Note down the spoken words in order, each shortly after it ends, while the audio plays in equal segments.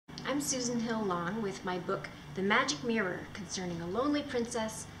Susan Hill Long with my book, The Magic Mirror, concerning a lonely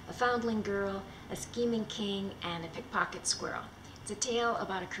princess, a foundling girl, a scheming king, and a pickpocket squirrel. It's a tale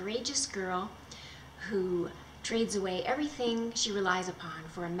about a courageous girl who trades away everything she relies upon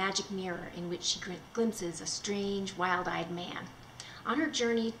for a magic mirror in which she glimpses a strange, wild-eyed man. On her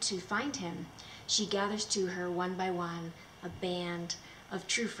journey to find him, she gathers to her one by one a band of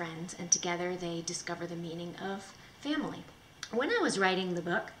true friends, and together they discover the meaning of family. When I was writing the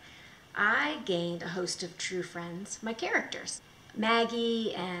book, I gained a host of true friends, my characters.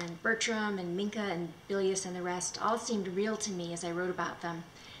 Maggie and Bertram and Minka and Bilious and the rest all seemed real to me as I wrote about them,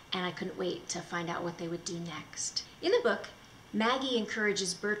 and I couldn't wait to find out what they would do next. In the book, Maggie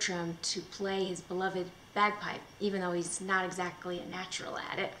encourages Bertram to play his beloved bagpipe, even though he's not exactly a natural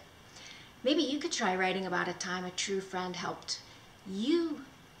at it. Maybe you could try writing about a time a true friend helped you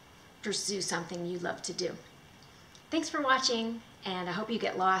pursue something you love to do. Thanks for watching, and I hope you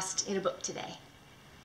get lost in a book today.